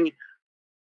scoring.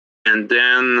 And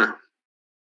then...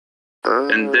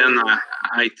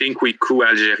 I think we coup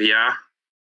Algeria.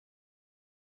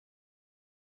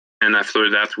 And after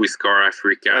that, we score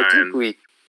Africa.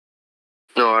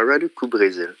 No, I'd rather coup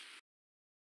Brazil.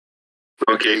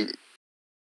 Okay.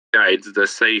 Yeah, it's the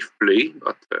safe play,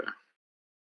 but...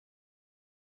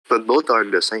 But both are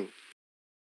the same.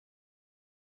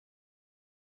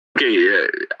 Okay,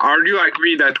 are you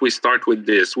agree that we start with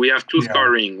this? We have 2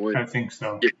 scoring. I think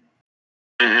so. Yeah.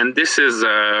 And this is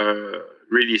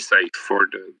really safe for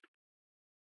the...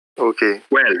 Okay.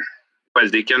 Well,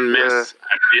 they can mess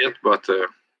a bit, but...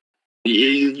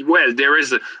 well, there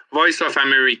is a Voice of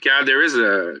America. There is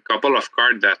a couple of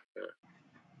cards that...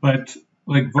 But,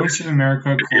 like, Voice of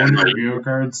America, Colonial Rio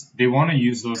Guards, they want to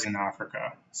use those in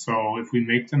Africa. So if we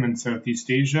make them in Southeast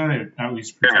Asia, it at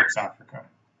least protects Africa.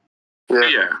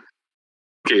 Yeah.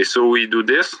 Okay, so we do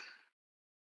this?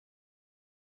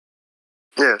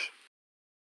 Yes.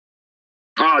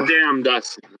 Oh, damn,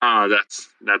 that's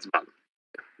bad.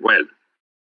 Well,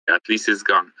 at least it's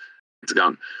gone. It's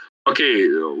gone. Okay,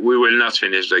 we will not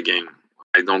finish the game.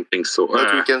 I don't think so.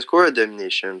 But we can score a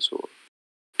domination, so...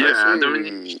 Yeah,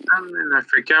 domination in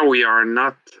Africa, we are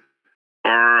not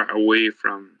far away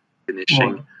from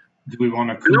finishing. Well, do we want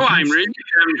to coup? No, I'm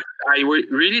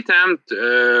really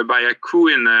tempted by a coup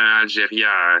in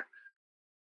Algeria.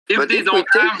 If they don't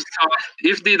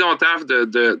have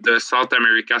the South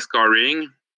America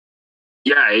scoring,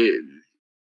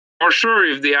 for sure,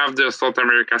 if they have the South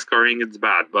America scoring, it's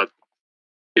bad. But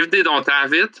if they don't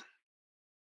have it,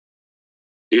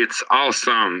 it's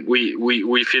awesome.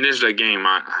 We finished the game,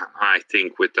 I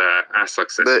think, with a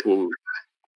successful...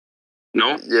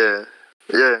 No? Yeah,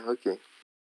 okay.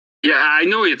 Yeah, I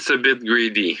know it's a bit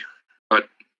greedy,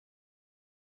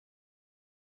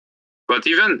 but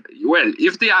even, well,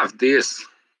 if they have this,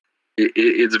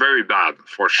 it's very bad,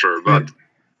 for sure. But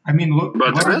I mean, look,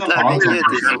 what are the odds of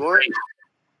this?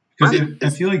 Because I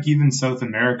feel like even South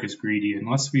America is greedy,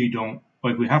 unless we don't...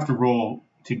 Like, we have to roll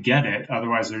to get it,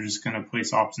 otherwise they're just going to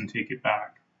place ops and take it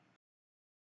back.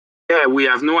 Yeah, we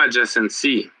have no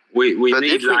adjacency. We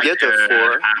need like get a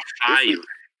 4, a 5.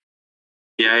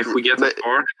 If we get a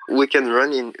 4, we can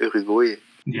run in Uruguay.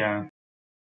 Yeah,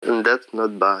 and that's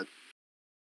not bad.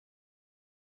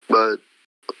 But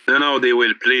no, they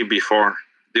will play before.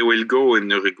 They will go in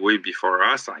Uruguay before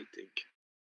us, I think.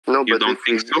 No, you but don't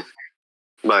think so?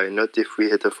 Not if we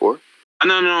hit a 4.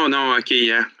 No. Okay,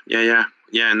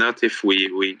 yeah. Not if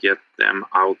we get them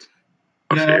out.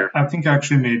 I think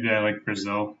actually maybe I like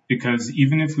Brazil, because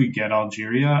even if we get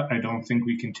Algeria, I don't think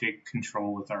we can take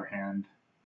control with our hand.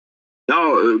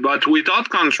 No, but without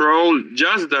control,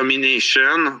 just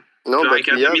domination. No, like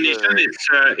but a domination,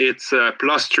 it's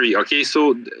 +3. Okay,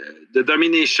 so the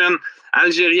domination,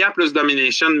 Algeria plus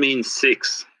domination means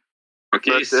 6.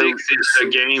 Okay, but 6 is a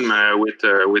game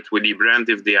with Willy Brandt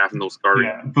if they have no scoring.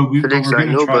 Yeah, but we're going to try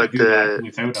to do that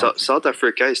without South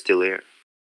Africa is still here.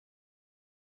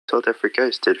 South Africa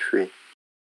is still free.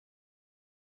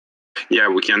 Yeah,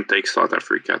 we can take South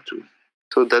Africa too.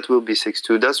 So that will be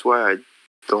 6-2. That's why I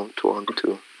don't want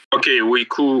to. Okay, we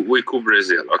coup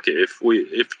Brazil. Okay, if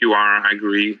you are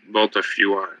agree, both of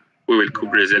you are, we will coup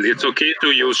Brazil. It's okay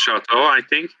to use Chateau, I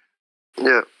think.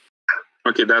 Yeah.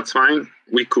 Okay, that's fine.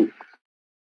 We cool.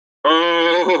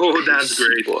 Oh, that's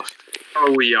great.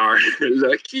 Oh, we are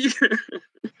lucky.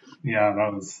 Yeah,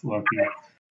 that was lucky.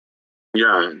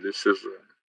 Yeah, this is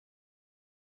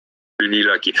really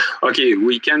lucky. Okay,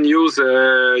 we can use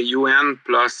UN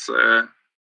plus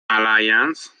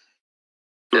alliance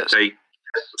to take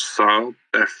South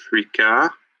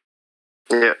Africa.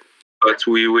 Yeah. But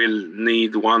we will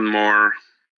need one more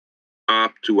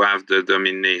up to have the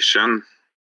domination.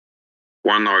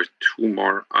 One or two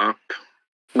more up.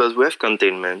 But we have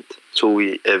containment, so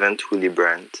we event Willy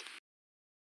Brandt.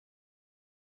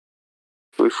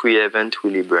 If we event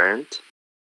Willy Brandt,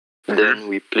 then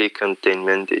we play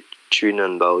containment at 3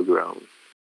 non-battleground.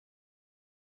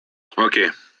 Okay.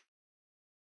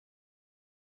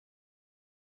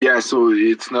 Yeah, so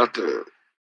it's not...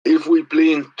 if we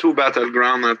play in 2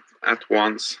 battleground at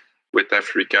once with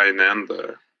Africa in hand,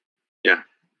 yeah,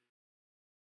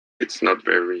 it's not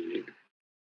very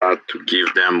bad to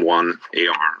give them one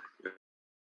AR.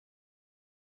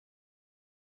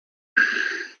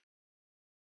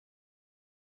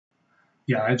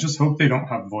 Yeah, I just hope they don't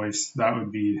have voice. That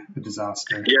would be a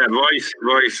disaster. Yeah, voice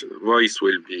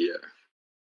will be...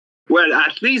 well,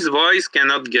 at least voice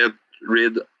cannot get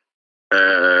rid...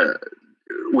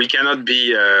 we cannot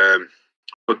be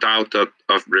put out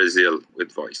of Brazil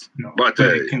with voice. No, but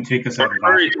it can take us out of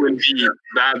or Africa. it will be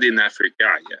bad in Africa,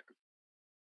 yeah.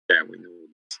 Yeah, we know.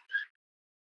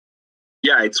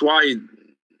 Yeah, it's why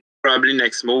probably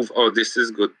next move... oh, this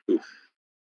is good too.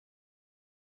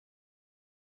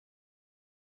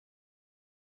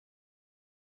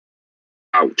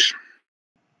 Ouch.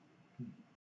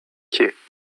 Okay.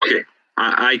 Okay.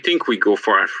 I think we go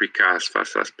for Africa as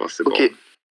fast as possible. Okay.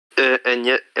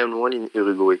 And one in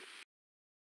Uruguay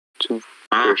to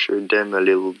pressure them a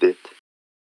little bit.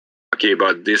 Okay,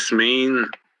 but this mean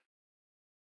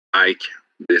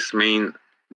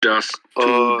just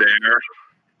two there.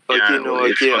 Okay, yeah, no,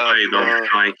 it's okay. what I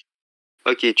don't like.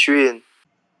 Okay, 3 in.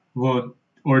 Well,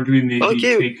 or do we maybe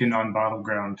take it on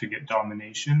battleground to get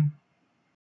domination?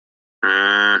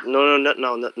 No, not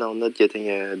now, not getting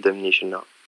a domination now.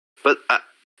 But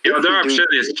the other option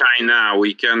is China.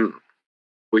 We can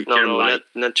not China. No,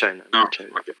 not China. okay.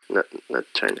 Not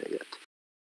China yet.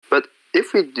 But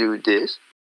if we do this,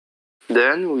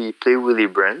 then we play Willy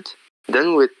Brandt.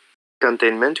 Then with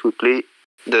containment, we play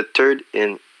the 3rd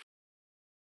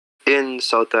in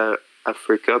South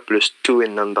Africa plus 2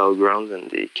 in non-battlegrounds, and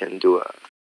they can do a...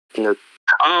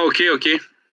 okay.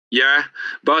 Yeah,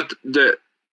 but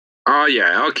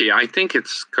yeah, okay, I think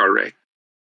it's correct.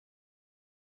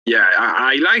 Yeah,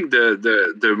 I like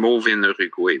the move in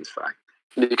Uruguay, in fact.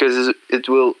 Because it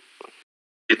will...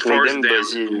 it forces them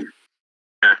to...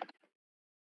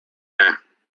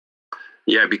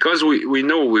 Yeah, because we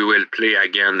know we will play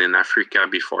again in Africa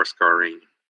before scoring,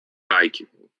 like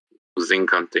using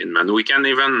containment. We can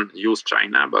even use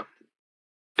China, but...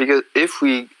 because if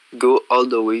we go all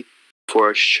the way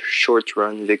for a short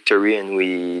run victory and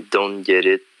we don't get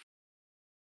it,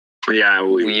 yeah,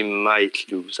 we might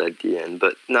lose at the end.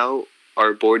 But now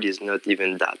our board is not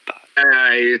even that bad.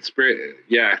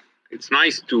 It's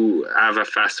nice to have a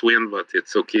fast win, but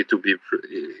it's okay to be...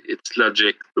 it's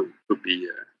logic to be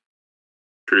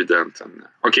prudent. And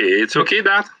okay, it's okay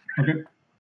that? Okay.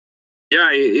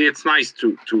 Yeah, it's nice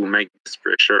to make this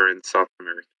pressure in South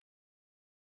America.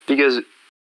 Because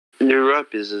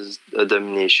Europe is a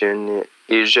domination,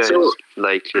 Asia is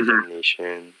likely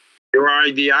domination. Your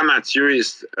idea, Mathieu,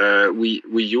 is we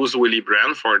use Willy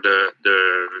Brandt for the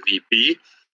VP.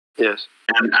 Yes.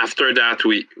 And after that,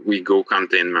 we go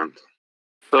containment.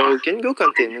 So we can go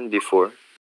containment before.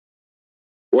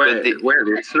 Well,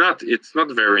 it's not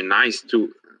very nice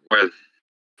to... well,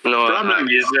 no, the problem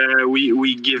is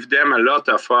we give them a lot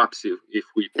of ups if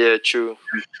we... yeah, true.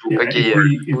 Okay,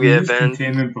 if we used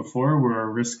containment before, we're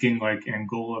risking like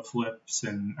Angola flips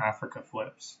and Africa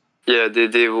flips. Yeah, they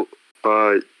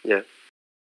yeah.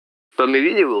 But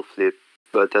maybe they will flip,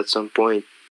 but at some point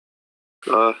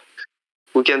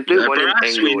we can play one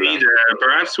perhaps in Angola.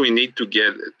 Perhaps we need to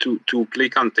get to play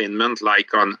containment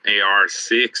like on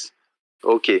AR6.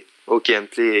 Okay,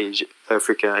 and play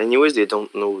Africa. Anyways, they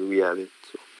don't know we have it.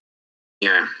 So.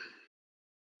 Yeah.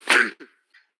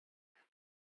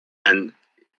 And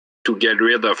to get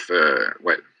rid of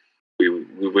we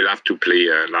will have to play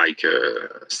like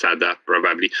Sadat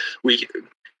probably.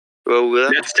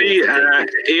 Let's say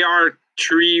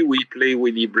AR3 we play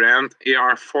Willy Brandt.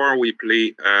 AR4 we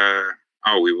play...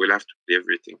 we will have to play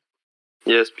everything.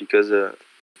 Yes, because...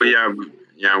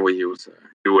 yeah, we use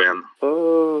UN.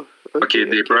 Oh, okay.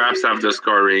 They perhaps have the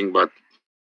scoring, but...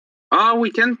 we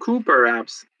can coup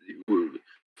perhaps.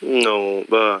 No,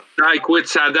 but Like with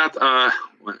Sadat,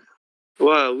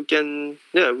 well, we can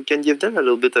give them a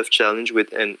little bit of challenge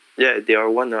with, and they are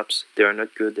 1-ups. They are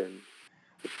not good and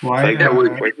Why?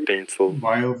 quite painful.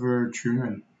 Why over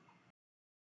Truman?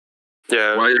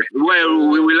 Yeah. well,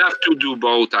 we will have to do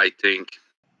both, I think.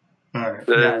 All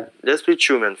right. Let's play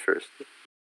Truman first.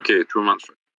 Okay, 2 months.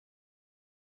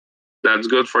 That's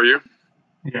good for you?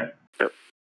 Yeah. Yep.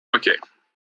 Okay.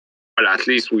 Well, at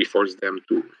least we force them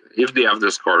to, if they have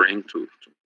the scoring, to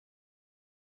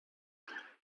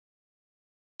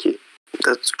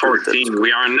That's 14.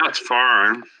 We are not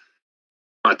far,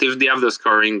 but if they have the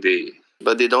scoring,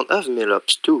 But they don't have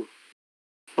mill-ups too.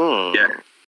 Yeah.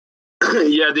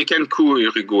 Yeah, they can coup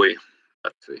Uruguay.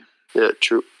 But, Yeah,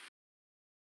 true.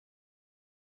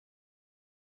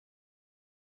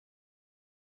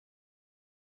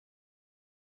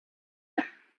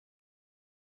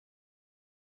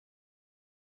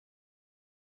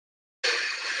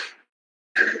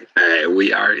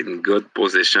 we are in good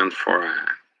position for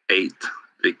 8th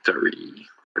victory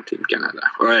for Team Canada.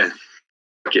 Well,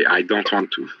 okay, I don't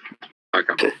want to talk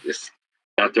about this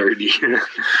that early.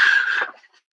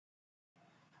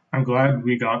 I'm glad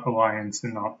we got Alliance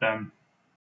and not them.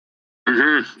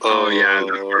 Mm-hmm. Oh yeah,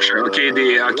 that's for sure. Okay,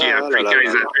 Africa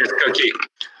is at risk. Okay,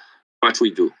 what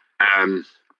we do?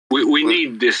 We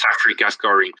need this Africa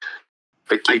scoring.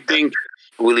 Okay. I think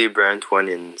Willie Brandt, one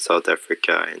in South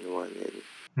Africa and one in.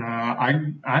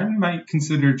 I might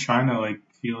consider China like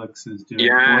Felix is doing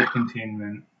for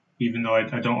containment, even though I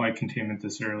don't like containment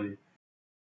this early.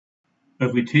 But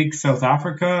if we take South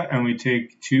Africa and we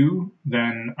take 2,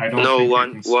 then I don't think we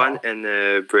can stop. One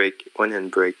and break. One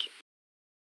and break.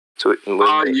 So it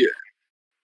will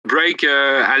break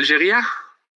Algeria?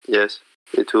 Yes,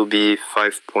 it will be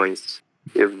 5 points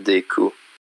if they coup.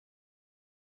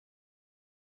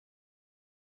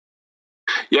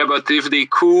 Yeah, but if they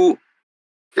coup,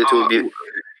 it will be.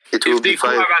 It will if they be coup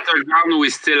 5. a battleground, we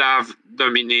still have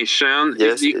domination.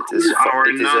 Yes, if they coup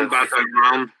our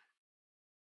non-battleground,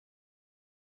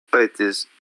 it is.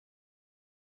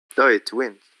 No, it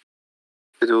wins.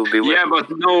 It will be. Yeah, but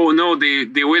no,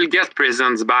 they will get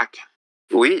presents back.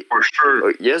 We for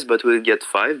sure. Yes, but we'll get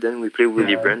 5. Then we play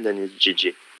Willie Brandt, and it's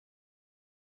GG.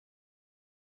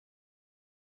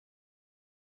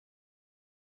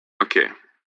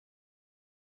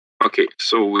 Okay,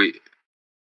 so we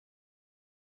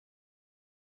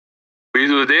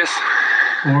do this,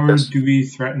 or do we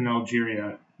threaten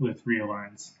Algeria with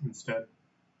realigns instead?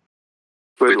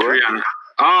 With what?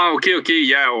 Oh, okay,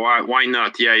 yeah. Why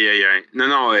not? Yeah.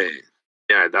 No.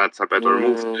 Yeah, that's a better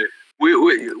move.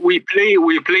 We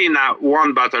play now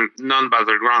one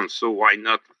non-battleground, so why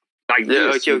not like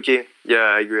this? Okay. Yeah,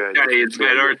 I agree. Yeah, it's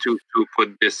better to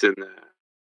put this in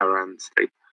around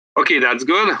state. Okay, that's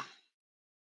good.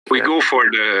 We go for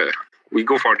the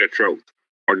throat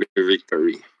or the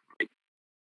victory.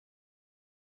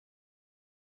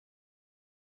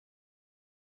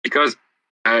 Because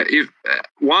if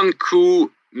one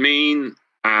coup mean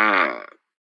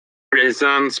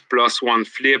presence plus 1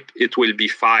 flip, it will be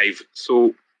 5.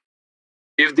 So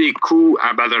if they coup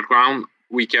a battleground,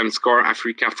 we can score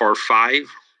Africa for 5,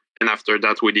 and after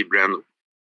that, Willie Brandt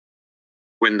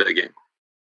win the game.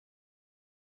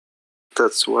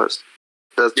 That was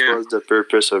the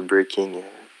purpose of breaking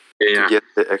to get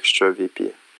the extra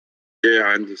VP. Yeah,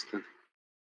 I understand.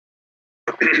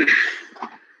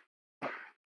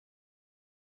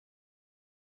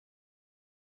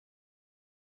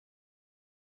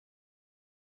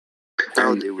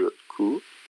 Now they will coup.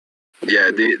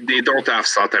 Yeah, they don't have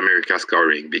South America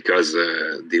scoring because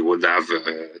they would have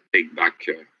take back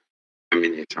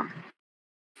domination.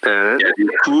 Yeah, they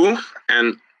coup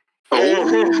and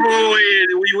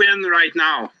we win right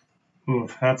now.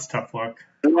 Oof, that's tough luck.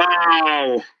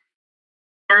 Wow.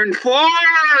 Turn 4,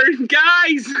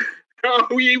 guys!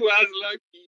 Oh, he was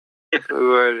lucky.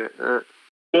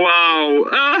 Wow.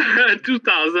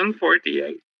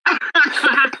 2048.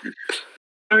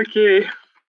 Ok.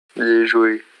 Bien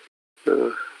joué.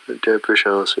 J'étais un peu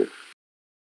chanceux.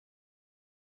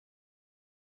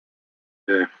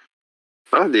 Yeah.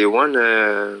 Oh, they won.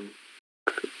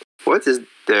 What is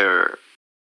their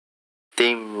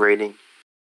team rating?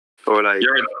 Or like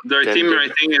their team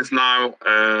rating is now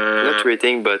not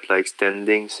rating, but like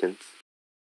standing since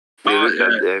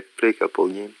they play a couple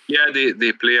games. Yeah,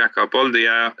 they play a couple. They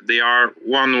are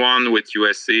 1-1 with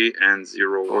USA and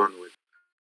 0-1 with.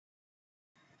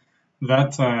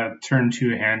 That turn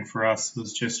 2 hand for us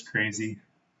was just crazy.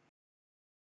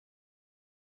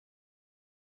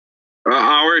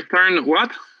 Our turn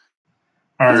what?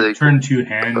 Our turn 2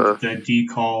 hand, the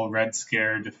decall, red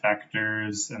scare,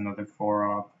 defectors, another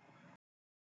 4-up.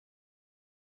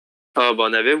 Ah, ben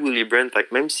on avait Willy Brandt, fait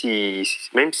que même s'il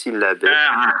l'avait,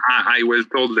 I will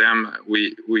told them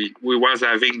we was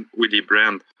having Willy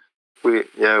Brandt.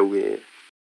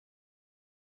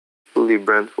 Willy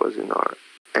Brandt was in our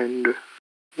end.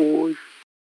 Oh.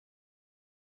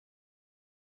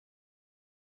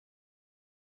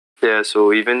 Yeah,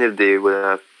 so even if they would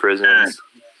have presence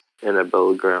in a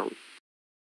battleground.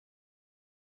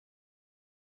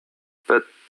 But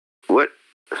what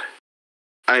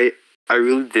I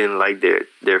really didn't like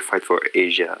their fight for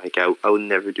Asia. Like I would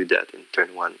never do that in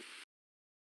turn one.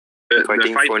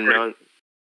 Fighting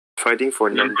for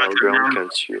non-battleground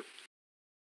country.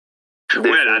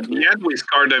 Well, at the end we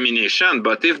score domination,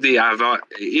 but if they avoid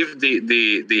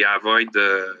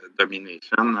the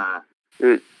domination,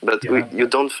 you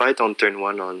don't fight on turn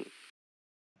one on.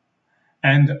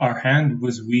 And our hand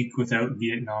was weak without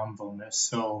Vietnam bonus,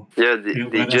 so they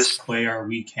let just us play our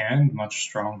weak hand much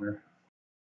stronger.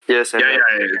 Yes, and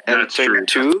that's turn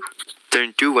true.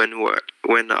 Turn two,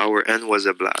 when our end was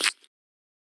a blast,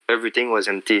 everything was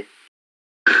empty,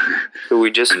 so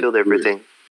we just filled everything.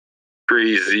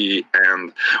 Crazy,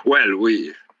 and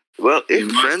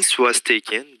if France was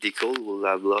taken, the gold would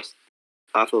have lost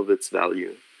half of its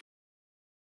value.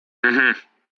 Mm-hmm.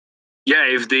 Yeah,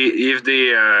 if they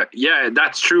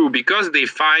that's true, because they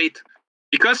fight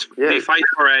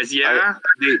for Asia.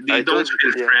 They don't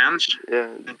feel French.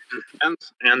 Yeah.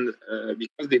 And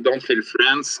because they don't feel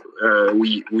France,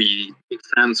 we take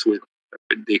France with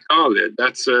what they call it.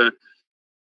 That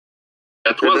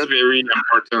was very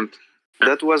important.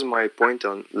 That was my point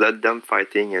on let them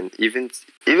fighting, and even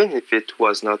if it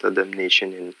was not a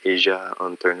domination in Asia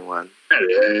on turn one.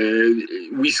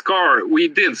 We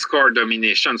did score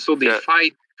domination, so they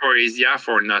fight for Asia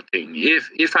for nothing.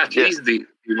 If at least they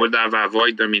would have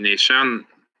avoided domination,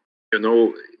 it's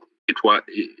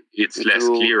less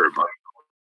clear, but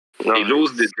they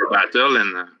lose the battle,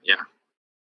 and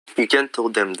you can't tell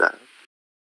them that.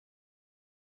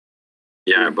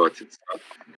 Yeah, but it's not.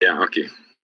 Yeah, okay.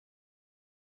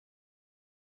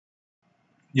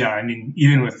 Yeah, I mean,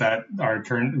 even with that, our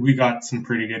turn, we got some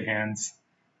pretty good hands.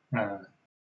 In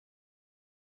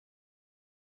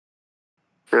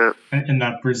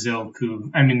that Brazil coup.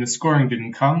 I mean, the scoring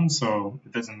didn't come, so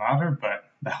it doesn't matter,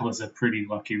 but that was a pretty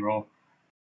lucky roll.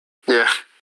 Yeah,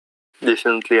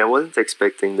 definitely. I wasn't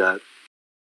expecting that.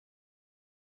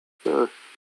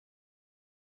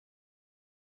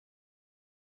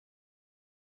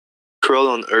 Crawl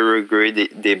on Uruguay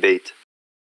debate.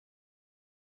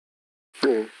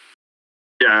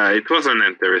 Yeah, it was an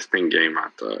interesting game.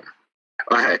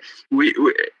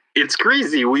 It's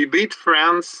crazy. We beat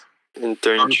France in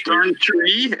turn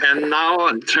 3, and now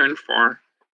on turn 4.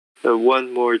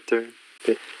 One more turn.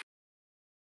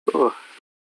 Oh.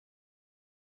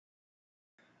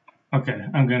 Okay,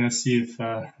 I'm gonna see if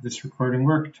this recording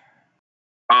worked.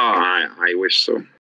 Oh, I wish so.